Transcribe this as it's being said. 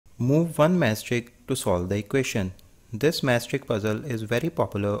Move one matchstick to solve the equation. This matchstick puzzle is very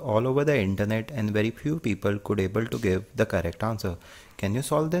popular all over the internet and very few people could able to give the correct answer. Can you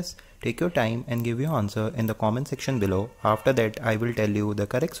solve this? Take your time and give your answer in the comment section below. After that, I will tell you the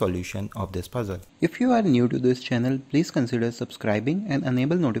correct solution of this puzzle. If you are new to this channel, please consider subscribing and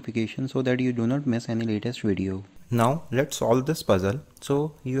enable notifications so that you do not miss any latest video. Now let's solve this puzzle.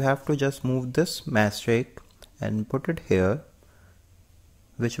 So you have to just move this matchstick and put it here,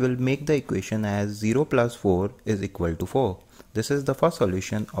 which will make the equation as 0 plus 4 is equal to 4. This is the first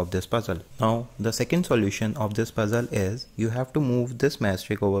solution of this puzzle. Now the second solution of this puzzle is you have to move this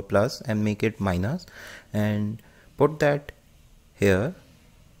matchstick over plus and make it minus and put that here,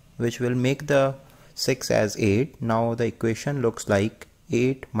 which will make the 6 as 8. Now the equation looks like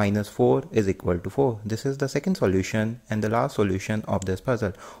 8 minus 4 is equal to 4. This is the second solution and the last solution of this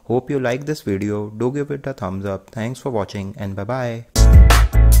puzzle. Hope you like this video. Do give it a thumbs up. Thanks for watching and bye bye.